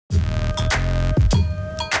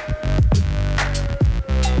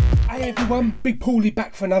everyone, Big Pauly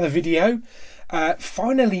back for another video.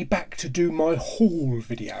 Finally back to do my haul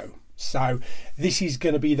video. So this is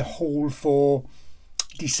going to be the haul for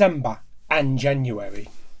December and January,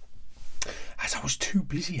 as I was too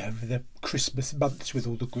busy over the Christmas months with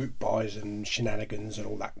all the group buys and shenanigans and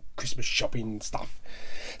all that Christmas shopping stuff.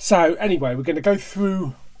 So anyway, we're going to go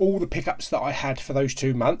through all the pickups that I had for those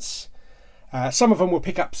 2 months. Some of them were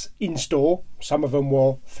pickups in store, some of them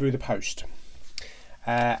were through the post.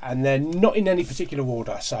 And they're not in any particular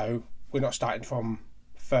order, so we're not starting from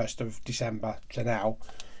 1st of December to now,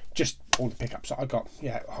 just all the pickups that I got.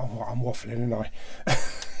 Yeah, oh, I'm waffling, aren't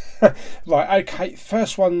I? Right, okay,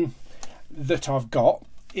 first one that I've got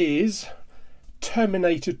is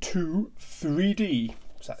Terminator 2 3D.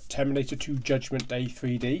 So Terminator 2 Judgment Day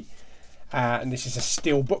 3D. And this is a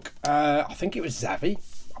steelbook. I think it was Zavvi.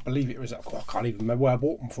 I believe it was, I can't even remember where I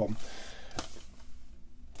bought them from.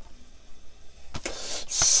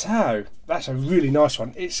 So that's a really nice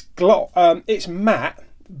one. It's it's matte,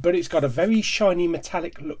 but it's got a very shiny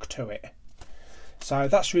metallic look to it. So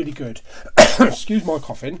that's really good. Excuse my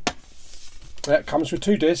coughing. It comes with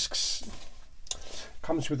 2 discs.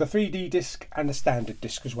 Comes with a 3D disc and a standard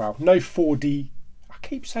disc as well. No 4D. I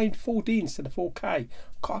keep saying 4D instead of 4K.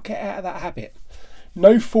 Can't get out of that habit.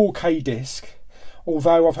 No 4K disc.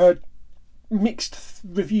 Although I've heard mixed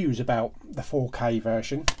reviews about the 4K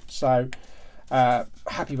version. So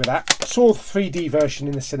happy with that. I saw the 3D version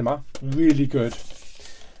in the cinema, really good.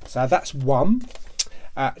 So that's one.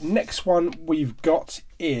 Next one we've got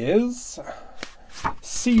is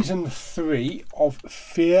season 3 of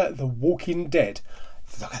Fear the Walking Dead.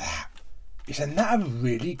 Look at that. Isn't that a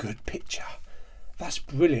really good picture? That's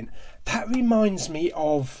brilliant. That reminds me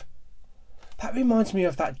of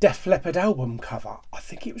that Def Leppard album cover. I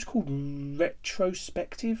think it was called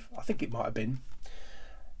Retrospective. I think it might have been.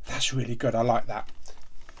 That's really good. I like that.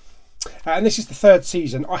 And this is the 3rd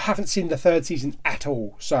season. I haven't seen the 3rd season at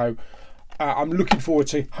all, so I'm looking forward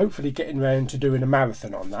to hopefully getting around to doing a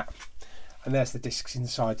marathon on that. And there's the discs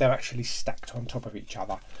inside. They're actually stacked on top of each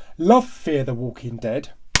other. Love Fear the Walking Dead.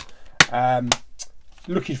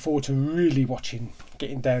 Looking forward to really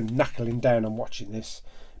knuckling down and watching this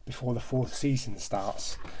before the 4th season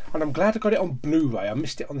starts. And I'm glad I got it on Blu-ray. I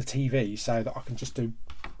missed it on the TV so that I can just do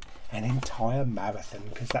an entire marathon,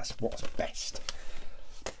 because that's what's best.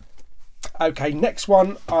 Okay, next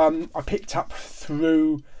one I picked up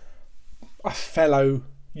through a fellow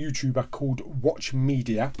YouTuber called Watch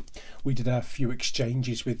Media. We did a few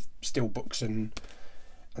exchanges with steelbooks and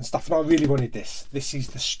stuff, and I really wanted this. This is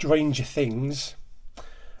the Stranger Things.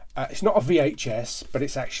 It's not a VHS, but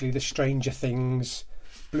it's actually the Stranger Things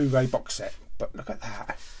Blu-ray box set. But look at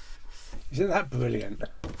that. Isn't that brilliant?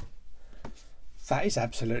 That is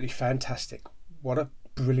absolutely fantastic. What a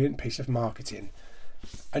brilliant piece of marketing.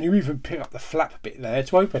 And you even pick up the flap bit there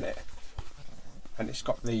to open it. And it's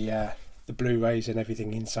got the Blu-rays and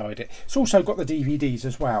everything inside it. It's also got the DVDs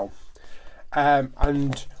as well.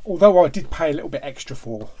 And although I did pay a little bit extra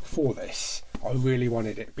for this, I really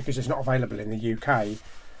wanted it because it's not available in the UK.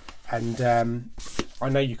 And I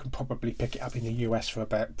know you can probably pick it up in the US for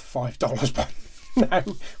about $5 by now,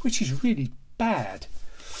 which is really bad.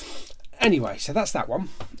 Anyway, so that's that one.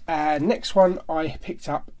 Next one I picked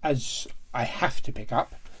up, as I have to pick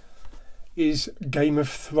up, is Game of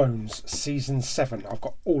Thrones Season 7. I've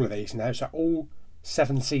got all of these now, so all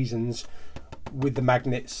 7 seasons with the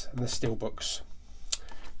magnets and the steelbooks.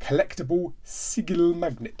 Collectible sigil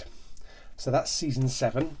magnet. So that's Season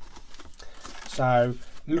 7. So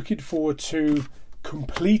looking forward to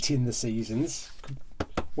completing the seasons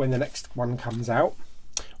when the next one comes out.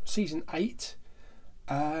 Season 8.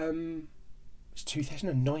 It's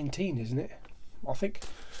 2019, isn't it? I think.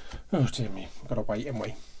 Oh dear me, I've got to wait, haven't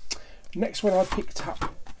we? Next one I picked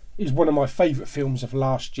up is one of my favourite films of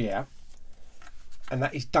last year, and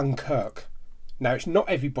that is Dunkirk. Now, it's not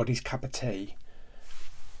everybody's cup of tea.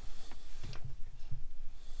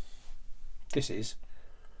 This is.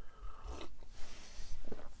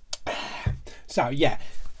 So yeah,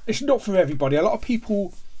 it's not for everybody. A lot of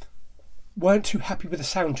people weren't too happy with the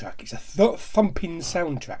soundtrack. It's a thumping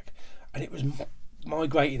soundtrack, and it was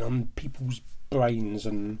migrating on people's brains.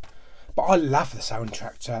 But I love the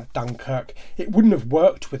soundtrack to Dunkirk. It wouldn't have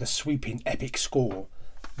worked with a sweeping epic score.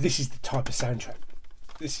 This is the type of soundtrack.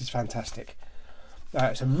 This is fantastic.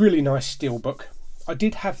 It's a really nice steelbook. I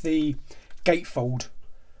did have the gatefold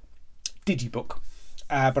digibook,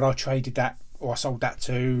 but I traded that, or I sold that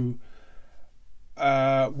to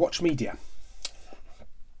Watch Media.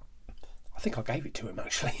 I think I gave it to him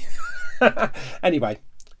actually. Anyway,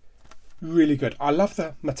 really good. I love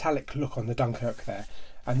the metallic look on the Dunkirk there,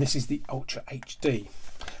 and this is the Ultra HD.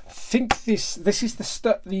 think this is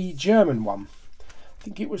the German one. I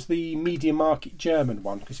think it was the Media Market German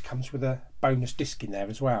one, because it comes with a bonus disc in there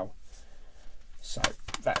as well. So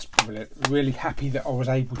that's brilliant. Really happy that I was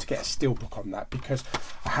able to get a steelbook on that, because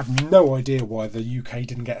I have no idea why the UK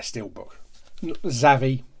didn't get a steelbook.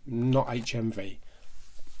 Zavvi, not HMV.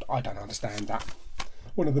 I don't understand that.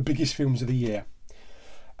 One of the biggest films of the year.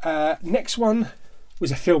 Next one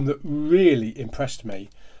was a film that really impressed me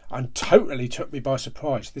and totally took me by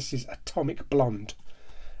surprise. This is Atomic Blonde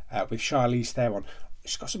with Charlize Theron.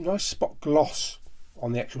 It's got some nice spot gloss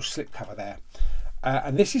on the actual slipcover there.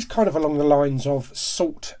 And this is kind of along the lines of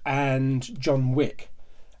Salt and John Wick.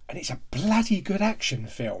 And it's a bloody good action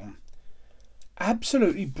film.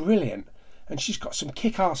 Absolutely brilliant. And she's got some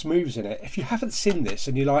kick-ass moves in it. If you haven't seen this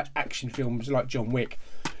and you like action films like John Wick,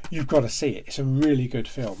 you've got to see it. It's a really good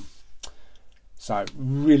film. So,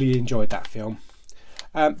 really enjoyed that film.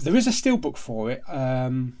 There is a steelbook for it. I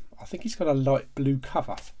think it's got a light blue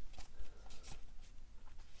cover.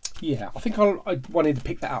 Yeah, I think I wanted to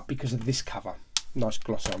pick that up because of this cover. Nice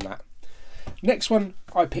gloss on that. Next one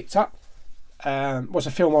I picked up was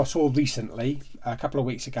a film I saw recently, a couple of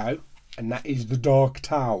weeks ago, and that is The Dark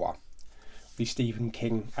Tower, the Stephen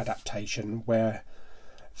King adaptation where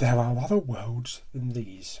there are other worlds than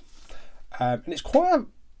these. And it's quite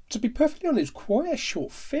to be perfectly honest, it's quite a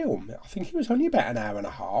short film. I think it was only about an hour and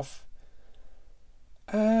a half.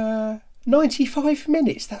 95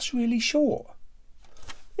 minutes, that's really short.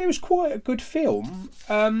 It was quite a good film.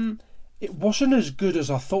 It wasn't as good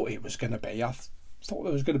as I thought it was going to be. I thought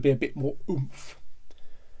there was going to be a bit more oomph.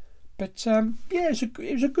 But yeah, it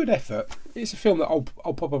was a good effort. It's a film that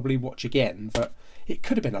I'll probably watch again, but it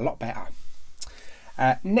could have been a lot better.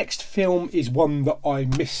 Next film is one that I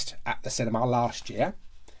missed at the cinema last year.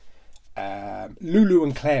 Lulu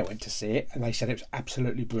and Claire went to see it, and they said it was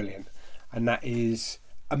absolutely brilliant. And that is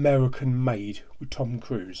American Made with Tom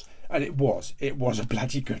Cruise. And it was a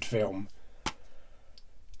bloody good film.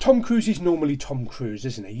 Tom Cruise is normally Tom Cruise,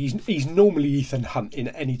 isn't he? He's normally Ethan Hunt in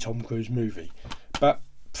any Tom Cruise movie. But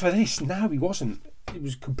for this, no, he wasn't. It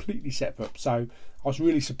was completely separate. So I was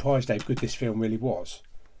really surprised how good this film really was.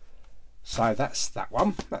 So that's that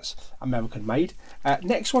one. That's American Made.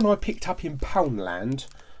 Next one I picked up in Poundland.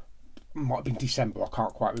 Might have been December, I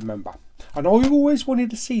can't quite remember. And I always wanted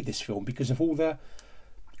to see this film because of all the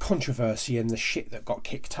controversy and the shit that got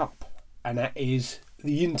kicked up. And that is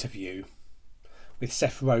The Interview with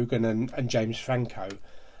Seth Rogen and James Franco.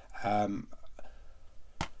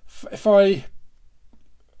 If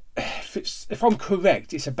I'm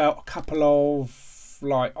correct, it's about a couple of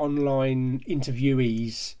like online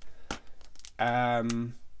interviewees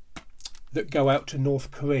that go out to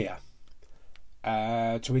North Korea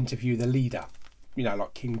to interview the leader. You know,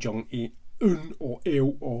 like Kim Jong-un or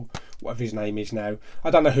Il or whatever his name is now.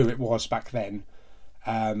 I don't know who it was back then.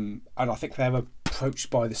 And I think they're approached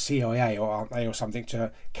by the CIA, or aren't they, or something,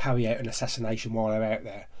 to carry out an assassination while they're out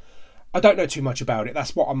there. I don't know too much about it.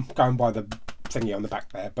 That's what I'm going by the thingy on the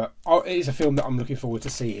back there. But it is a film that I'm looking forward to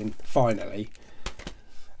seeing, finally.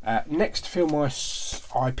 Next film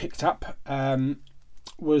I picked up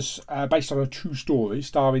was based on a true story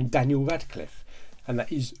starring Daniel Radcliffe. And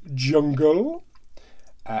that is Jungle.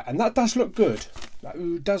 And that does look good.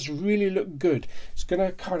 That does really look good. It's going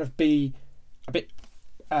to kind of be a bit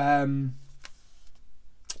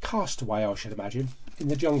Castaway, I should imagine, in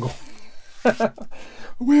the jungle.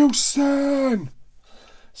 Wilson!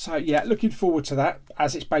 So yeah, looking forward to that,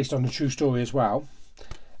 as it's based on a true story as well.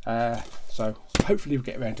 So hopefully we'll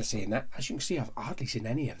get around to seeing that. As you can see, I've hardly seen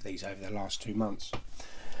any of these over the last 2 months.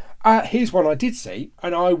 Here's one I did see,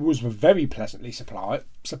 and I was very pleasantly surprised,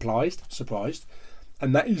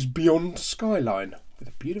 and that is Beyond Skyline, with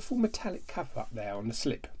a beautiful metallic cover up there on the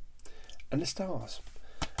slip, and the stars.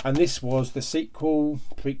 And this was the sequel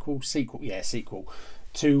to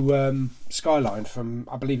Skyline from,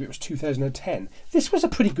 I believe it was 2010. This was a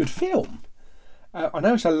pretty good film. I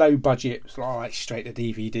know it's a low budget, like straight to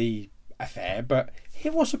DVD affair, but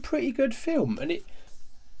it was a pretty good film, and it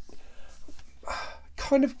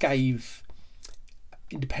kind of gave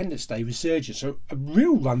Independence Day Resurgence a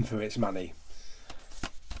real run for its money.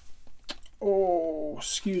 Oh,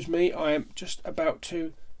 excuse me, I am just about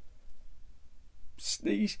to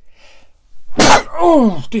sneeze.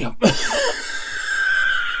 Oh dear.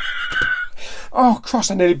 Oh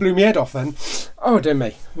Christ, I nearly blew my head off then. Oh dear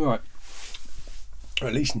me. Right. Or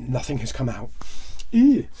at least nothing has come out.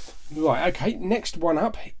 Ew. Right, okay, next one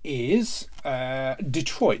up is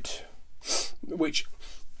Detroit, which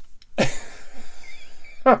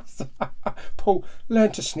Paul,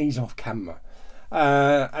 learn to sneeze off camera.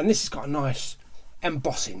 And this has got a nice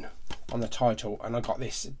embossing on the title, and I got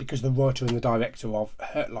this because the writer and the director of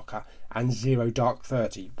Hurt Locker and Zero Dark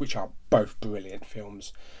 30, which are both brilliant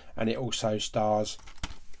films, and it also stars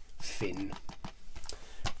Finn,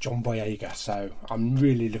 John Boyega. So I'm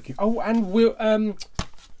really looking. Oh, and Will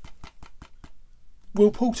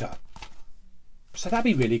Poulter. So that'd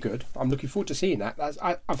be really good. I'm looking forward to seeing that.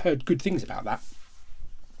 I've heard good things about that.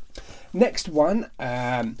 Next one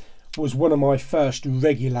was one of my first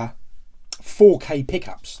regular 4K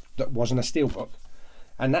pickups that wasn't a steelbook,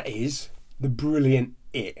 and that is the brilliant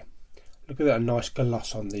It. Look at that nice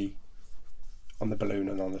gloss on the balloon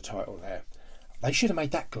and on the title there. They should have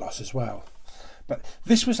made that gloss as well. But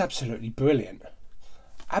this was absolutely brilliant.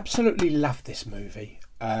 Absolutely loved this movie.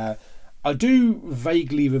 I do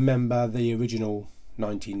vaguely remember the original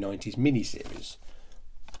 1990s miniseries,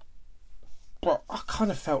 but I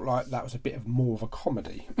kind of felt like that was a bit more of a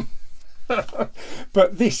comedy.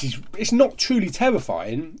 But it's not truly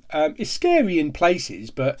terrifying. It's scary in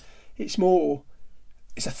places, but it's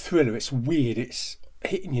a thriller. It's weird. It's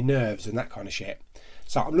hitting your nerves and that kind of shit.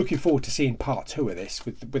 So I'm looking forward to seeing part 2 of this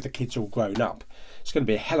with the kids all grown up. It's going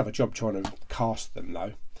to be a hell of a job trying to cast them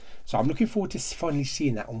though. So I'm looking forward to finally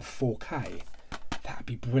seeing that on 4K. That'd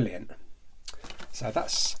be brilliant. So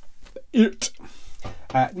that's it.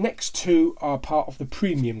 Next 2 are part of the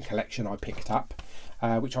premium collection I picked up,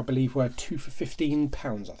 which I believe were 2 for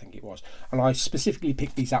 £15, I think it was. And I specifically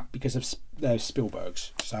picked these up because of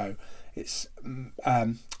Spielberg's. So it's,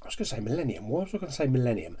 I was going to say Millennium. What was I going to say?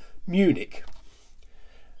 Millennium. Munich.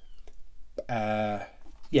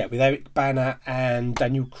 Yeah, with Eric Bana and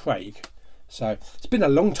Daniel Craig. So it's been a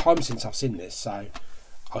long time since I've seen this, so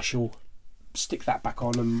I shall stick that back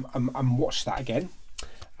on and watch that again.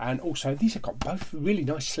 And also, these have got both really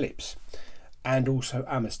nice slips, and also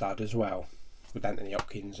Amistad as well, with Anthony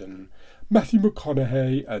Hopkins and Matthew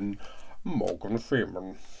McConaughey and Morgan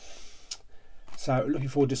Freeman. So looking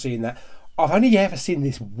forward to seeing that. I've only ever seen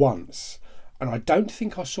this once, and I don't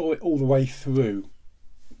think I saw it all the way through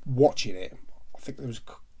watching it. I think there was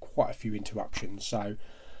quite a few interruptions, so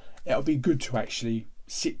it'll be good to actually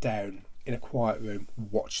sit down in a quiet room,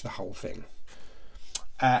 watch the whole thing.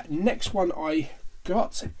 Next one I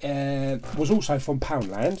got was also from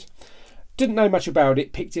Poundland. Didn't know much about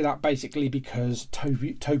it, picked it up basically because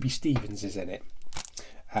Toby Stephens is in it,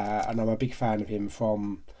 and I'm a big fan of him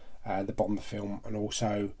from the Bond film and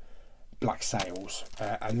also Black Sails,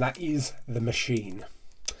 and that is The Machine.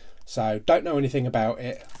 So don't know anything about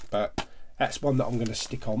it, but that's one that I'm going to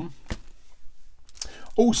stick on.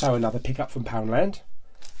 Also another pickup from Poundland,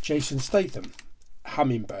 Jason Statham,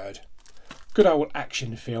 Hummingbird. Good old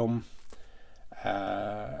action film.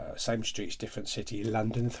 Same streets, different city,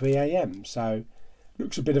 London, 3 AM. So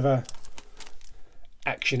looks a bit of a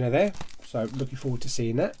actioner there. So looking forward to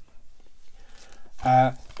seeing that.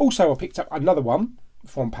 Also I picked up another one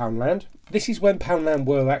from Poundland. This is when Poundland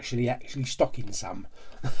were actually stocking some.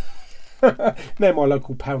 Now my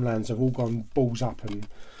local Poundlands have all gone balls up, and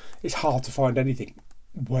it's hard to find anything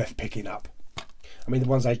worth picking up. I mean, the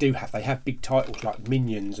ones they do have, they have big titles like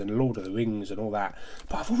Minions and Lord of the Rings and all that,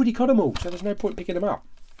 but I've already got them all, so there's no point picking them up.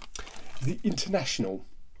 The International.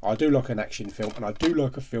 I do like an action film, and I do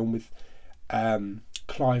like a film with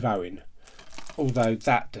Clive Owen, although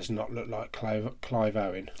that does not look like Clive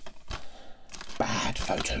Owen. Bad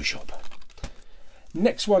Photoshop.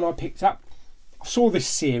 Next one I picked up, I saw this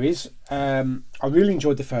series. I really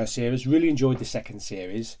enjoyed the first series, really enjoyed the second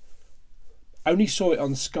series. Only saw it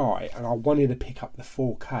on Sky, and I wanted to pick up the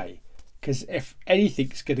 4K, because if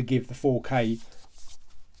anything's going to give the 4K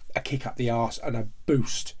a kick up the arse and a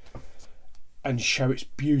boost and show its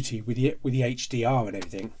beauty with the HDR and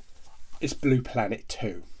everything, it's Blue Planet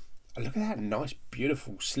 2. And look at that nice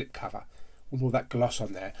beautiful slipcover with all that gloss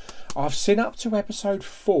on there. I've seen up to episode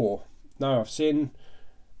 4. No, I've seen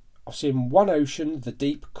One Ocean, The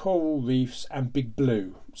Deep, Coral Reefs and Big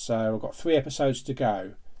Blue. So I've got 3 episodes to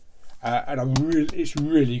go. And it's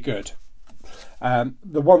really good. The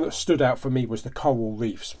one that stood out for me was the Coral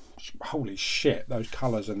Reefs. Holy shit, those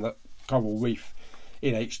colours and the Coral Reef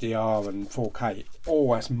in HDR and 4K.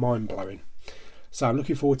 Oh, that's mind-blowing. So I'm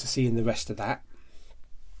looking forward to seeing the rest of that.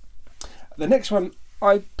 The next one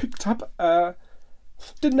I picked up,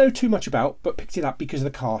 didn't know too much about, but picked it up because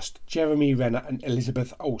of the cast, Jeremy Renner and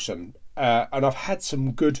Elizabeth Olsen. And I've had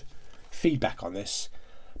some good feedback on this.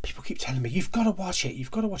 People keep telling me, you've got to watch it,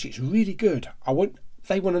 it's really good.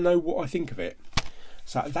 They want to know what I think of it.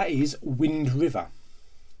 So that is Wind River.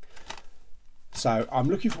 So I'm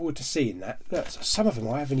looking forward to seeing that. Look, some of them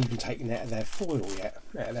I haven't even taken out of their foil yet,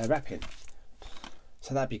 out of their wrapping.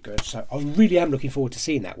 So that'd be good. So I really am looking forward to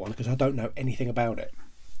seeing that one, because I don't know anything about it.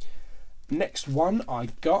 Next one I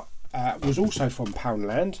got was also from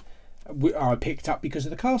Poundland. I picked up because of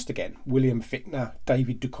the cast again. William Fichtner,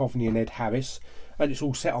 David Duchovny and Ed Harris. And it's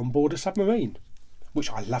all set on board a submarine,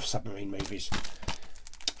 which I love submarine movies.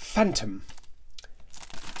 Phantom.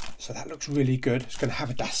 So that looks really good. It's going to have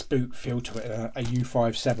a Das Boot feel to it, a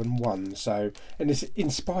U571. So, and it's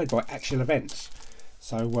inspired by actual events.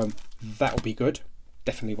 So that'll be good.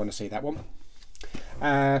 Definitely want to see that one.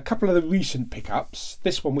 A couple of the recent pickups.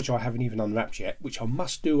 This one, which I haven't even unwrapped yet, which I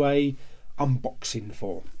must do a unboxing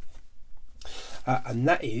for. And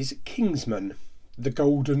that is Kingsman, The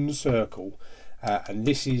Golden Circle. And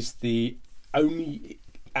this is the only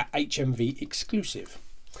HMV exclusive.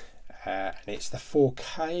 And it's the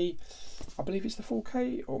 4K. I believe it's the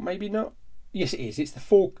 4K, or maybe not. Yes, it is. It's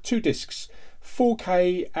the two discs,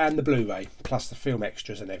 4K and the Blu-ray, plus the film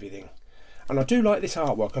extras and everything. And I do like this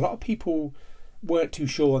artwork. A lot of people weren't too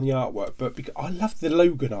sure on the artwork, but because I love the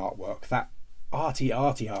Logan artwork, that arty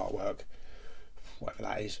artwork, whatever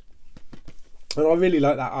that is. And I really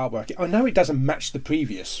like that artwork. I know it doesn't match the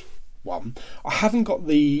previous one. I haven't got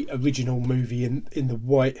the original movie in the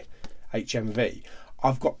white HMV.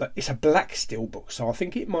 I've got the, it's a black steelbook, so I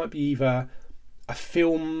think it might be either a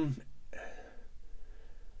film.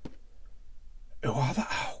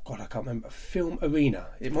 Oh God, I can't remember. Film Arena.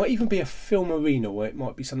 It might even be a Film Arena, or it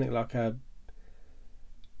might be something like a.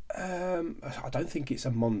 I don't think it's a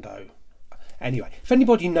Mondo. Anyway, if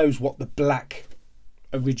anybody knows what the black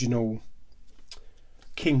original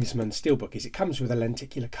Kingsman steelbook is, it comes with a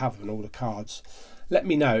lenticular cover and all the cards. Let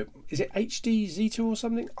me know. Is it HD Zeta or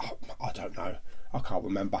something? Oh, I don't know. I can't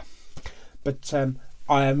remember. But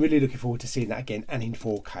I am really looking forward to seeing that again, and in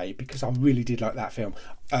 4K, because I really did like that film.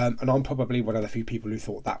 And I'm probably one of the few people who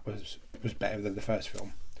thought that was better than the first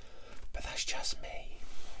film. But that's just me.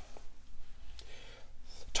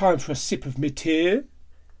 Time for a sip of my tea.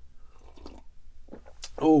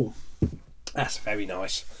 Oh, that's very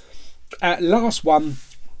nice. Last one,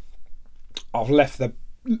 I've left the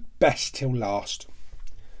best till last,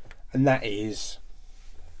 and that is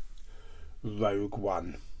Rogue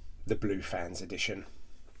One, the Blue Fans edition.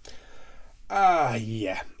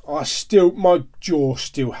 Yeah, my jaw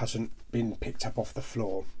still hasn't been picked up off the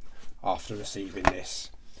floor after receiving this,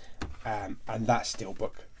 and that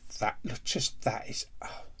steelbook, that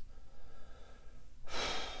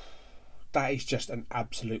is just an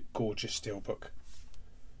absolute gorgeous steelbook.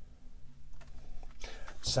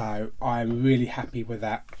 So I'm really happy with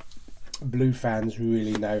that. Blue Fans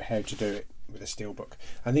really know how to do it with a steelbook.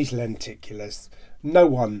 And these lenticulars, no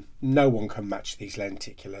one can match these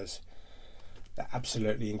lenticulars. They're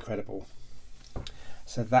absolutely incredible.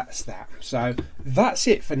 So that's that. So that's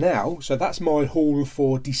it for now. So that's my haul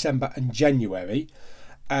for December and January.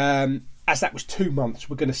 As that was 2 months,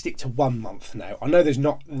 we're going to stick to 1 month now. I know there's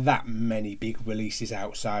not that many big releases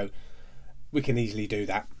out, so we can easily do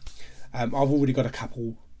that. I've already got a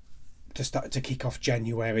couple to kick off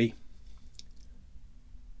February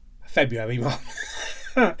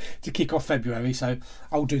to kick off February, so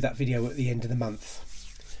I'll do that video at the end of the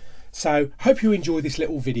month. So hope you enjoyed this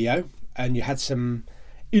little video and you had some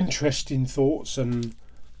interesting thoughts, and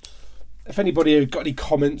if anybody has got any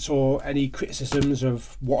comments or any criticisms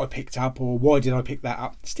of what I picked up or why did I pick that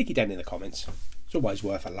up, stick it down in the comments. It's always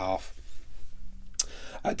worth a laugh.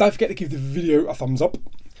 Don't forget to give the video a thumbs up.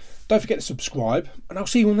 Don't forget to subscribe, and I'll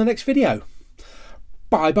see you on the next video.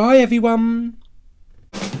 Bye bye everyone.